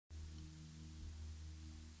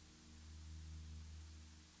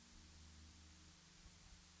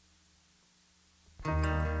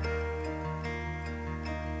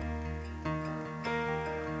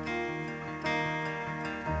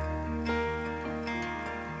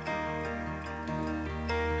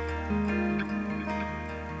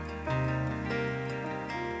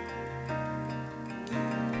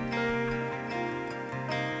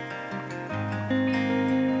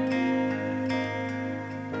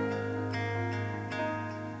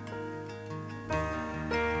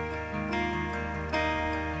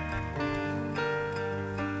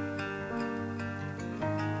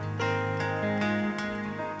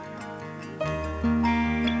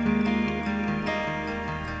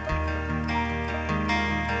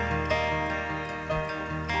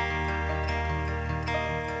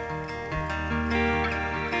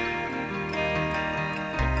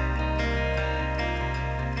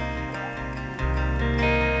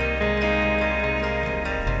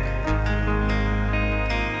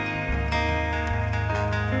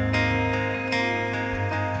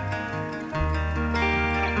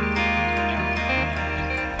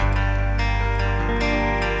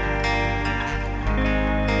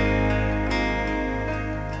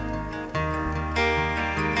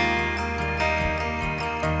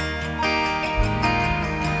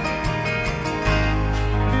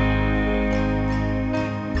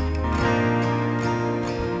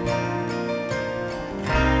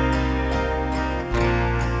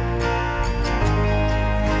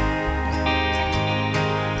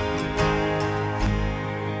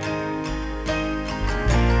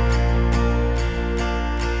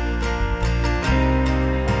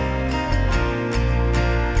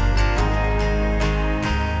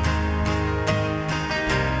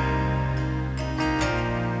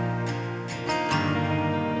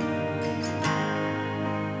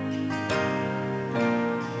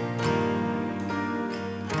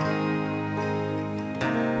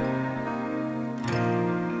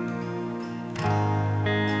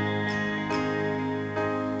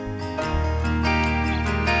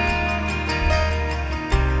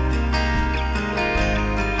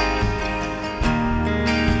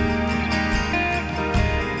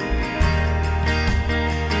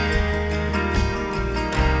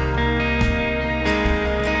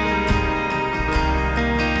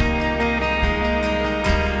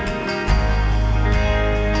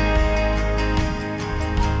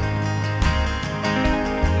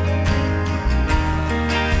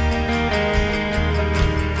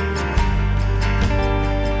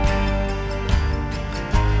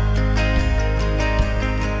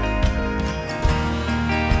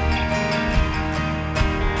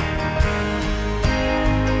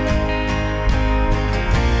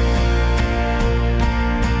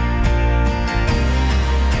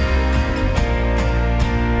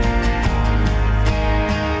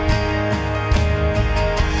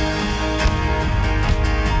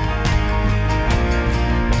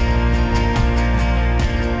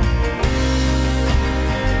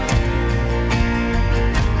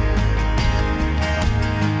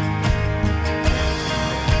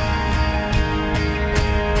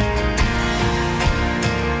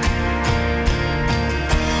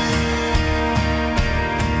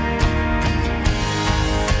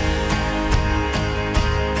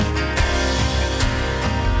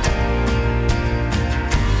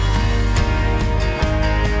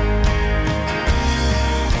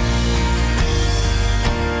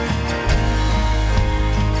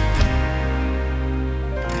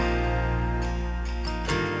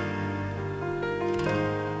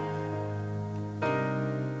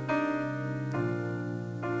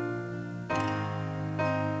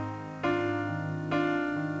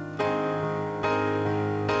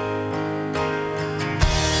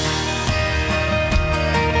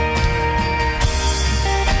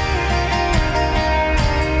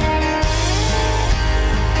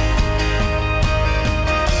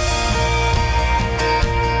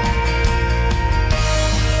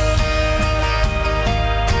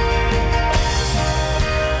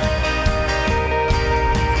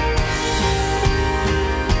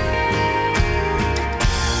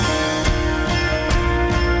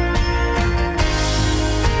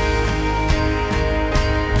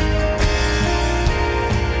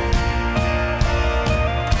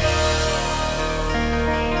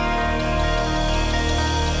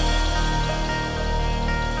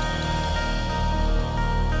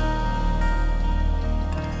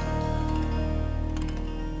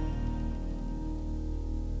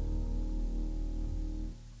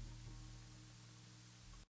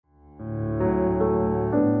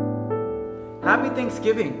Happy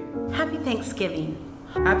Thanksgiving. Happy Thanksgiving.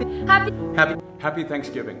 Happy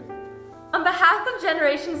Thanksgiving. On behalf of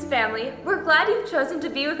Generations family, we're glad you've chosen to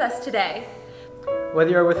be with us today. Whether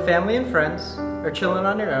you're with family and friends or chilling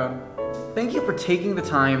on your own, Thank you for taking the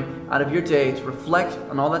time out of your day to reflect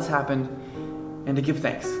on all that's happened and to give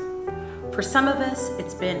thanks. For some of us,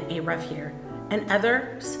 it's been a rough year, and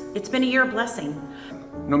others, it's been a year of blessing.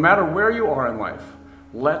 No matter where you are in life,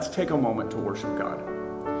 let's take a moment to worship God.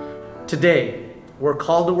 today we're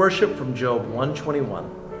called to worship from Job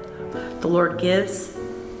 121. The Lord gives,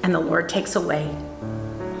 and the Lord takes away.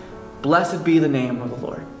 Blessed be the name of the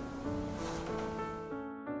Lord.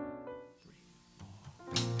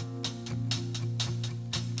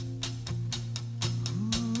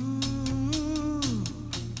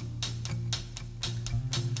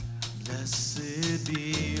 Blessed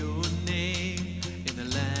be your name in the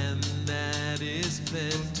land that is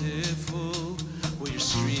plentiful, where your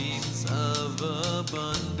streams of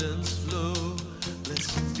abundance flow.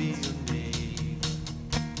 Blessed be your name.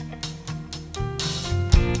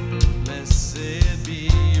 Blessed be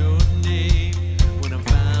your name when I'm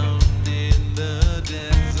found in the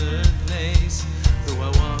desert place. Though I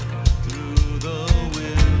walk through the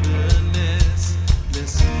wilderness,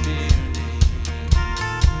 blessed be your name.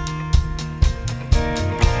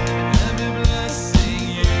 Every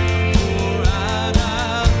blessing you pour out,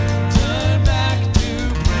 I'll turn back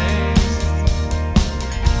to praise.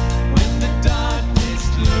 When the darkness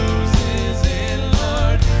closes in,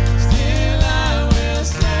 Lord, still I will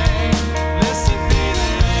say, blessed be the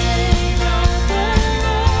name of the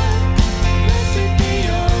Lord. Blessed be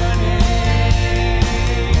your name.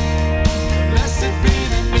 Blessed be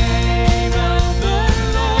the name of the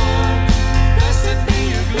Lord. Blessed be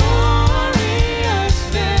your glorious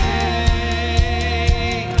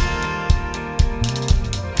name.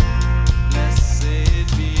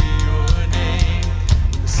 Blessed be your name,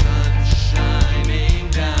 when the sun shining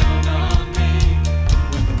down on me,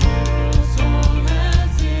 when the world's all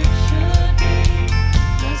as it should be.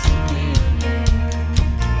 Blessed be your name.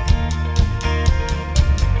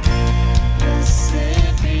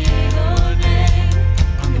 Blessed be your name,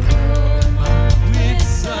 on the road marked with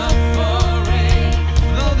suffering,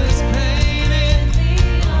 though there's pain in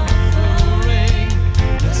the offering.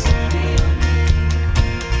 Blessed be your name.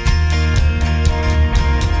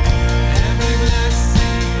 Every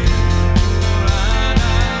blessing you pour out,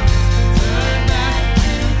 I'll turn back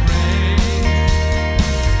to praise.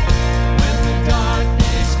 When the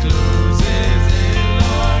darkness closes in,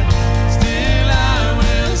 Lord, still I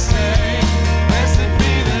will say, blessed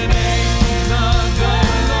be the name of the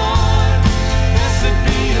Lord. Blessed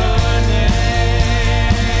be your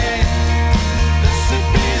name. Blessed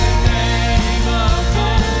be the name of the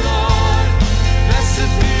Lord.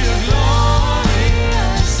 Blessed be your glory.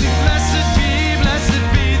 Sing, blessed be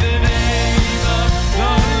the name of the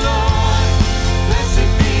Lord. Blessed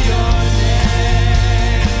be your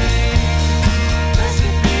name.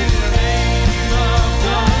 Blessed be the name of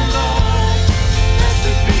the Lord.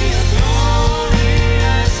 Blessed be your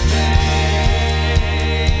glorious name.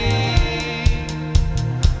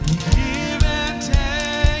 You give and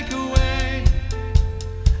take away.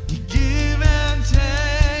 You give and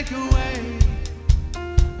take away.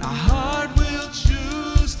 Our heart will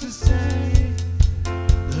choose to say,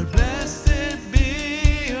 Lord, blessed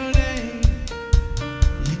be your name.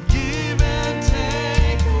 You give and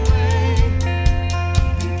take away.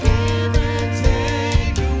 You give and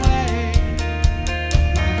take away.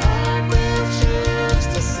 My heart will choose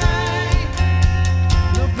to say,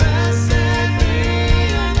 Lord, blessed be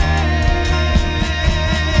your name.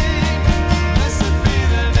 Blessed be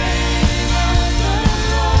the name of the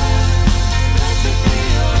Lord. Blessed be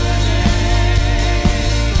your name.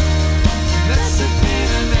 Blessed be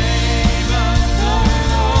the name of the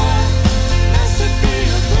Lord. Blessed be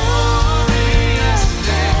your glorious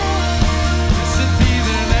name. Blessed be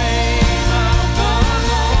the name of the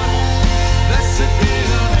Lord. Blessed be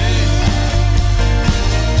the name.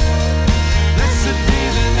 Blessed be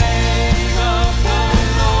the name of the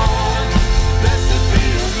Lord. Blessed be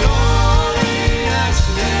your glorious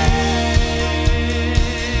name.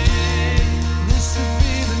 Blessed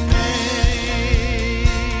be the name.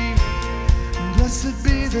 Blessed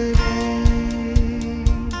be the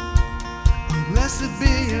name. Oh, blessed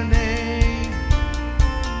be your name.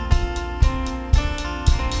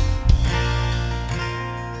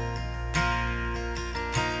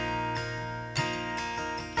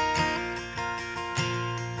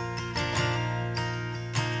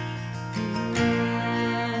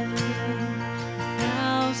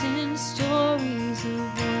 Thousand stories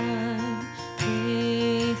of one.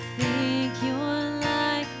 They think you're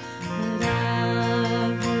like, but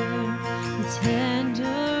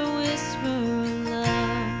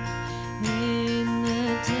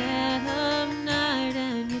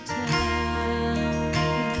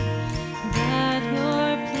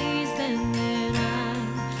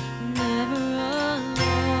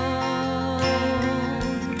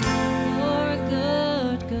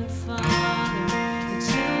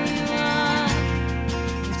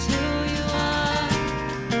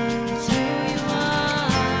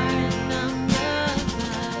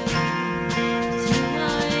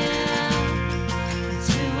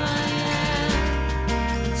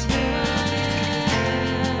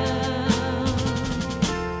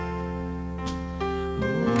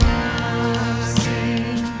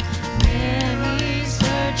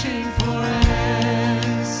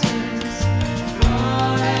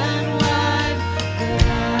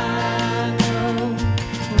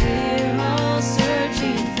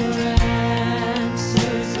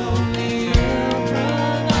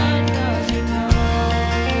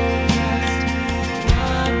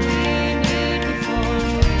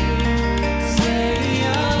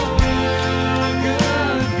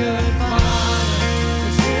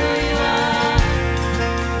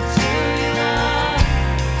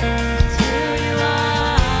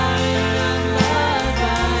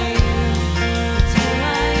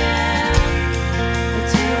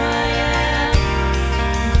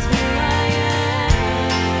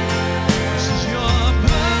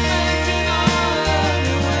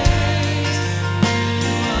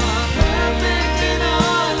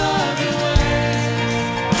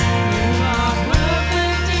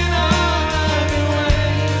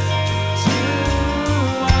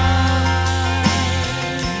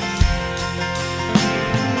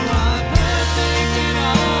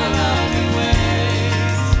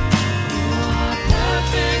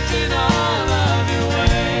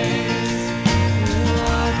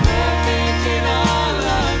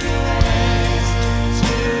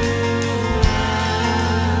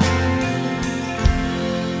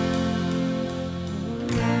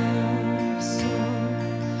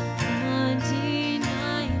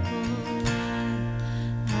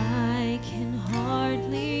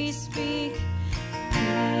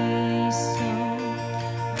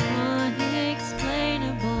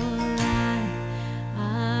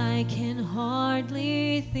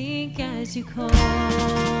as you call me,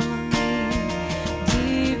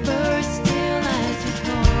 deeper still as you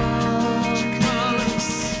call me,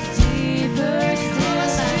 deeper still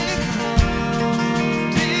as you call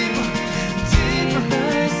me,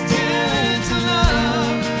 deeper still into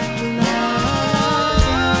love, love,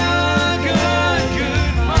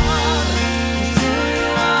 good Father. It's who you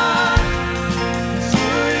are, it's who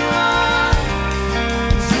you are,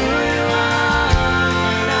 it's who you are,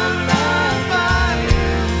 and I'm loved by you.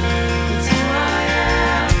 It's who I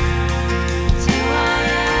am, it's who I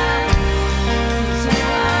am, it's who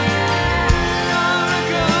I am. You're a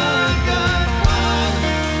good, good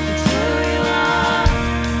Father. It's who you are,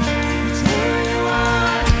 it's who you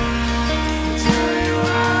are, it's who you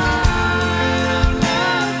are, and I'm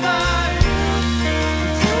loved by you.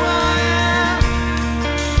 It's who I am,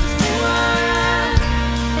 it's who I am,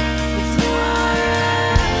 it's who I am.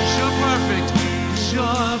 You're perfect.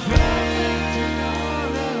 You're perfect in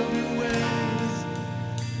all of your ways.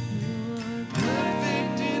 You are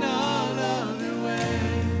perfect in all of your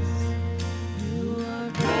ways. You are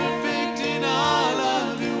perfect in all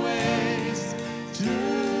of your ways. You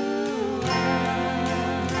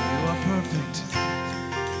are perfect.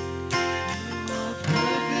 You are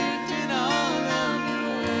perfect in all of your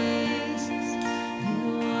ways. You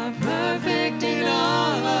are perfect in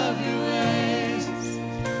all of your ways.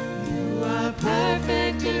 You are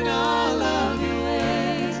perfect in all of your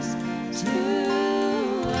ways to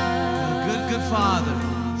us. Good, good Father.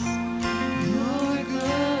 You're a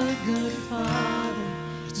good, good Father.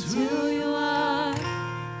 It's who you are.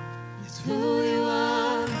 It's who you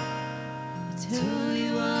are. It's who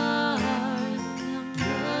you are. I'm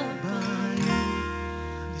loved by you.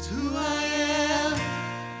 It's who I am.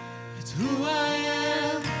 It's who I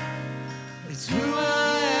am. It's who I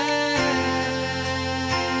am.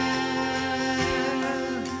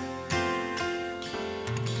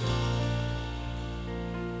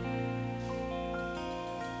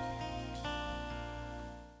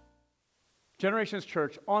 Generations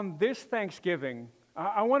Church, on this Thanksgiving,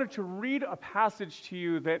 I wanted to read a passage to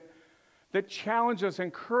you that challenges,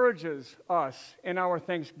 encourages us in our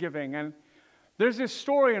Thanksgiving. And there's this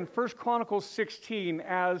story in 1 Chronicles 16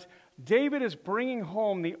 as David is bringing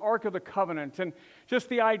home the Ark of the Covenant, and just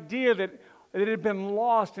the idea that it had been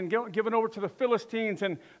lost and given over to the Philistines,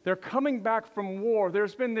 and they're coming back from war.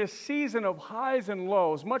 There's been this season of highs and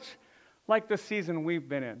lows, much like the season we've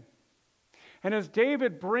been in. And as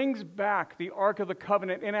David brings back the Ark of the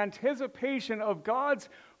Covenant in anticipation of God's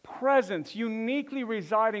presence uniquely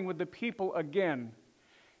residing with the people again,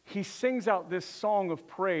 he sings out this song of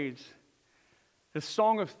praise, this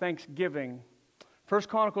song of thanksgiving. 1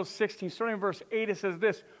 Chronicles 16, starting in verse 8, it says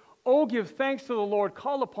this: "Oh, give thanks to the Lord,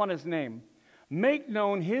 call upon his name. Make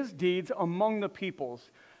known his deeds among the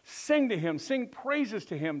peoples. Sing to him, sing praises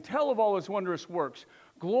to him. Tell of all his wondrous works.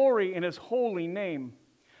 Glory in his holy name.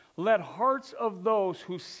 Let hearts of those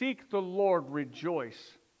who seek the Lord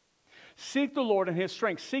rejoice. Seek the Lord in his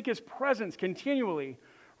strength. Seek his presence continually.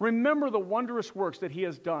 Remember the wondrous works that he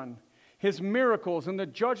has done, his miracles and the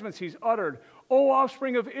judgments he's uttered. O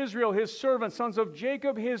offspring of Israel, his servants, sons of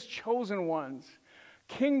Jacob, his chosen ones."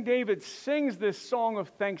 King David sings this song of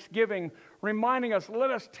thanksgiving, reminding us,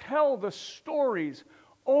 let us tell the stories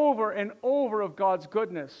over and over of God's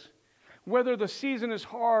goodness. Whether the season is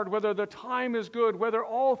hard, whether the time is good, whether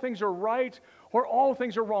all things are right or all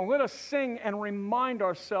things are wrong, let us sing and remind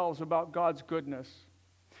ourselves about God's goodness.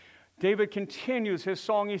 David continues his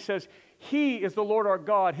song. He says, "He is the Lord our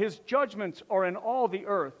God. His judgments are in all the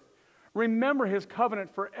earth. Remember his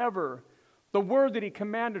covenant forever, the word that he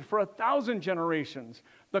commanded for 1,000 generations,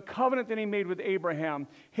 the covenant that he made with Abraham,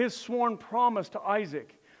 his sworn promise to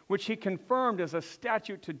Isaac, which he confirmed as a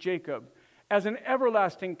statute to Jacob, as an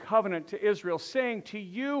everlasting covenant to Israel, saying, to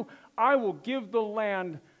you I will give the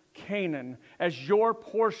land Canaan as your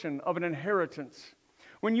portion of an inheritance.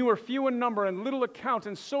 When you were few in number and little account,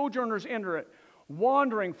 and sojourners enter it,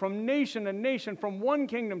 wandering from nation to nation, from one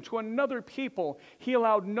kingdom to another people, he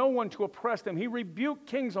allowed no one to oppress them. He rebuked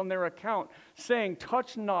kings on their account, saying,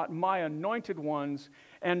 touch not my anointed ones,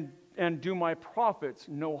 and do my prophets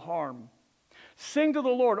no harm. Sing to the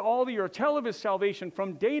Lord, all the earth. Tell of his salvation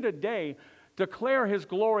from day to day. Declare his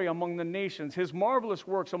glory among the nations, his marvelous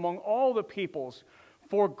works among all the peoples.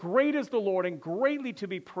 For great is the Lord and greatly to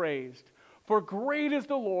be praised. For great is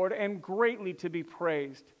the Lord and greatly to be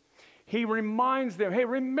praised." He reminds them, hey,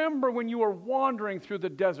 remember when you were wandering through the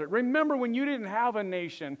desert. Remember when you didn't have a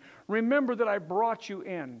nation. Remember that I brought you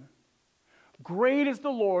in. Great is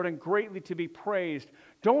the Lord and greatly to be praised.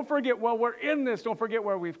 Don't forget, while we're in this, don't forget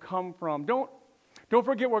where we've come from. Don't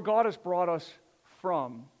forget where God has brought us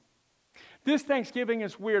from. This Thanksgiving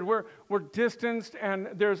is weird. We're distanced, and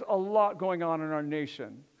there's a lot going on in our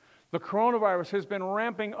nation. The coronavirus has been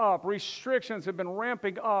ramping up. Restrictions have been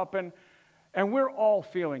ramping up, and we're all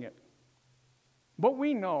feeling it. But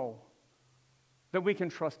we know that we can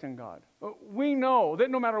trust in God. We know that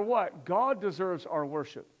no matter what, God deserves our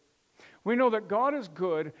worship. We know that God is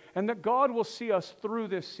good and that God will see us through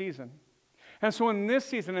this season. And so in this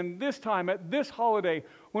season, in this time, at this holiday,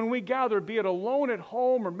 when we gather, be it alone at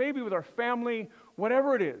home or maybe with our family,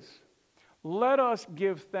 whatever it is, let us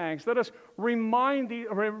give thanks. Let us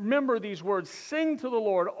remember these words. Sing to the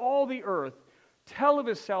Lord, all the earth. Tell of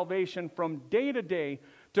his salvation from day to day.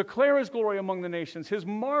 Declare his glory among the nations, his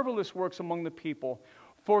marvelous works among the people.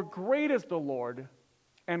 For great is the Lord,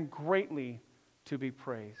 and greatly to be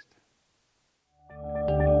praised.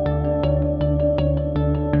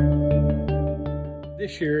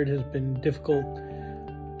 This year it has been difficult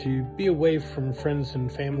to be away from friends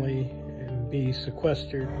and family and be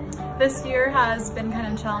sequestered. This year has been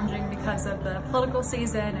kind of challenging because of the political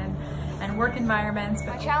season and work environments.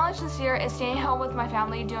 My challenge this year is staying home with my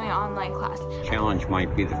family doing online class. Challenge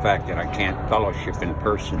might be the fact that I can't fellowship in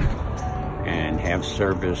person and have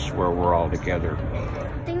service where we're all together.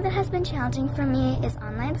 The thing that has been challenging for me is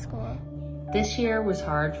online school. This year was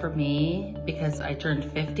hard for me because I turned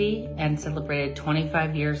 50 and celebrated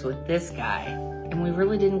 25 years with this guy, and we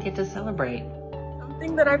really didn't get to celebrate.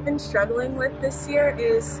 Something that I've been struggling with this year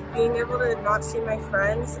is being able to not see my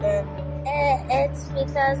friends, and it's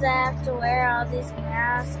because I have to wear all these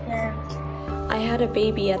masks. I had a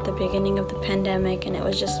baby at the beginning of the pandemic, and it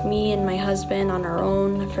was just me and my husband on our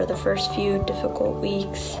own for the first few difficult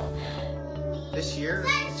weeks. This year,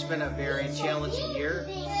 it's been a very challenging year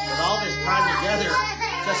with all this time together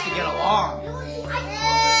just to get along.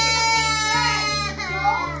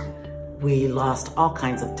 We lost all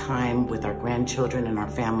kinds of time with our grandchildren and our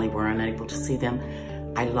family. We're unable to see them.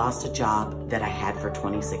 I lost a job that I had for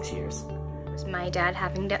 26 years. It was my dad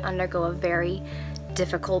having to undergo a very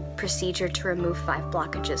difficult procedure to remove 5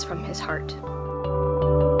 blockages from his heart.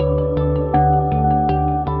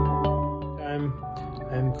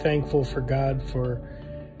 I'm thankful for God for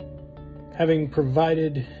having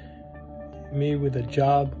provided me with a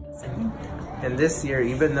job. And this year,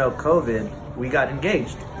 even though COVID, we got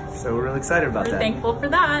engaged. So we're really excited about that. We're thankful for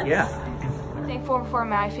that. Yeah. Thankful for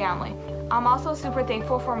my family. I'm also super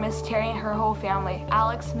thankful for Miss Terry and her whole family,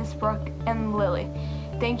 Alex, Miss Brooke, and Lily.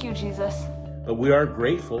 Thank you, Jesus. We are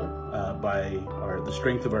grateful by the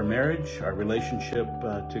strength of our marriage, our relationship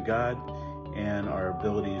to God, and our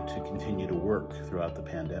ability to continue to work throughout the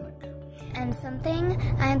pandemic. And something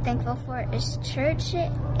I am thankful for is church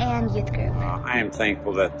and youth group. I am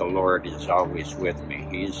thankful that the Lord is always with me.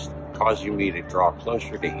 He's causing me to draw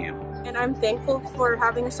closer to Him. And I'm thankful for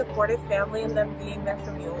having a supportive family and them being there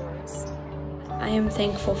for me always. I am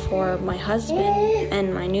thankful for my husband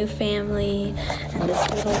and my new family and this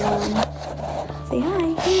little one. Say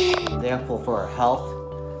hi. I'm thankful for our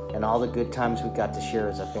health and all the good times we got to share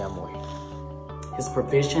as a family. His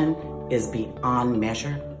provision is beyond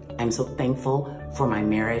measure. I'm so thankful for my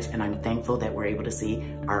marriage, and I'm thankful that we're able to see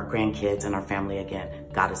our grandkids and our family again.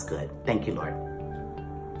 God is good. Thank you, Lord.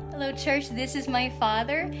 Hello, church. This is my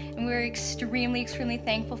father, and we're extremely, extremely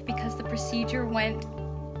thankful because the procedure went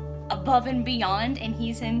above and beyond, and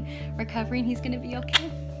he's in recovery, and he's going to be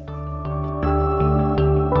okay.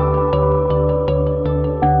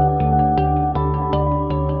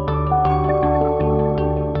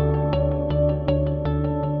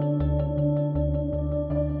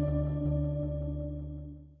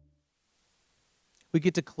 We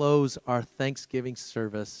get to close our Thanksgiving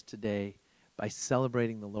service today by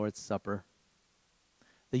celebrating the Lord's Supper.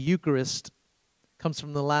 The Eucharist comes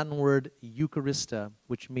from the Latin word Eucharista,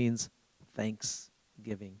 which means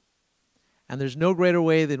thanksgiving. And there's no greater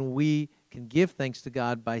way than we can give thanks to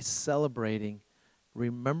God by celebrating,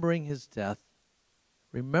 remembering His death,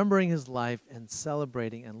 remembering His life, and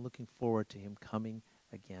celebrating and looking forward to Him coming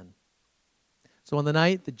again. So on the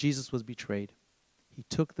night that Jesus was betrayed, He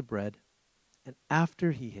took the bread, and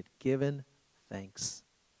after He had given thanks,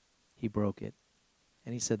 He broke it.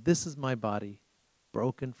 And He said, "This is my body,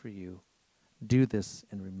 broken for you. Do this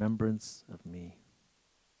in remembrance of me."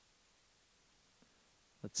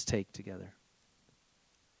 Let's take together.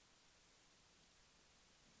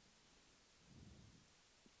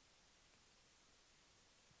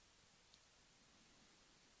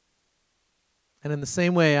 And in the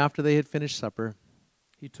same way, after they had finished supper,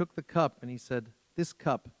 He took the cup and He said, "This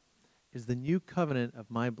cup is the new covenant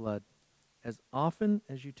of my blood. As often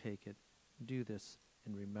as you take it, do this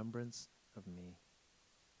in remembrance of me."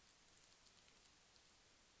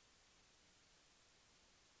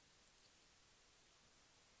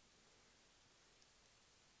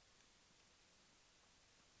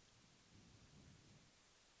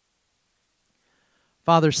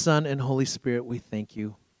 Father, Son, and Holy Spirit, we thank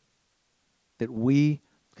you that we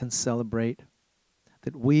can celebrate,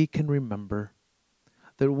 that we can remember,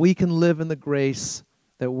 that we can live in the grace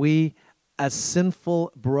that we, as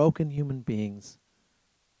sinful, broken human beings,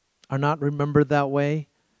 are not remembered that way,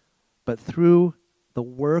 but through the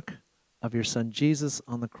work of your Son Jesus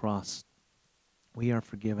on the cross, we are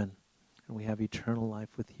forgiven and we have eternal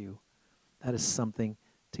life with you. That is something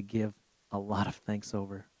to give a lot of thanks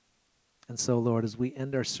over. And so, Lord, as we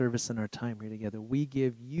end our service and our time here together, we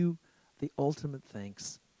give you the ultimate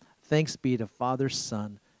thanks. Thanks be to Father,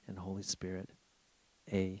 Son, and Holy Spirit.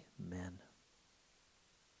 Amen.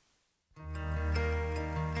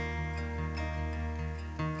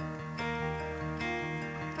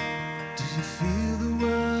 Do you feel the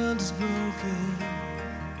world is broken?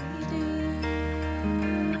 We do.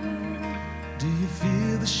 Do you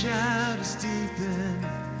feel the shadows deepen?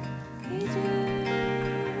 We do.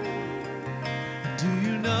 Do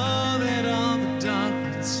you know that all the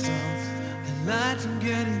darkness stops the light from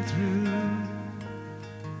getting through?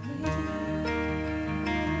 We do.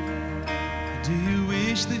 Do you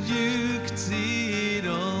wish that you could see it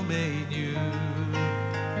all made new?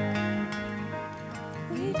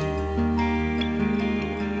 We do.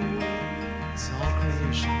 It's all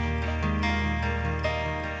creation.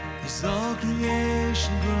 It's all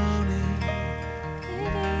creation groaning.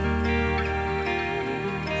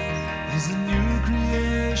 Is a new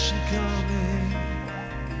creation coming?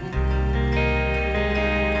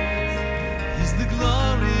 Is the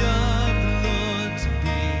glory of the Lord to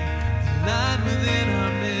be the light within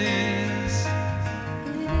our midst?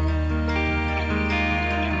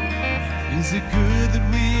 Is it good that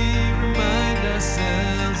we remind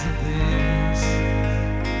ourselves of this?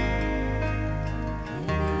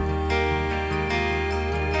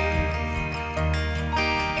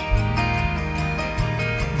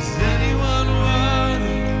 Is anyone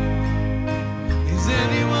worthy? Is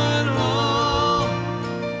anyone whole?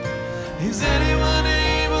 Is anyone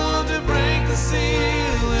able to break the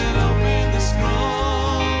seal and open the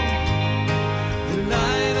scroll? The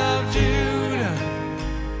Lion of Judah,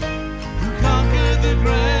 who conquered the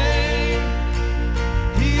grave.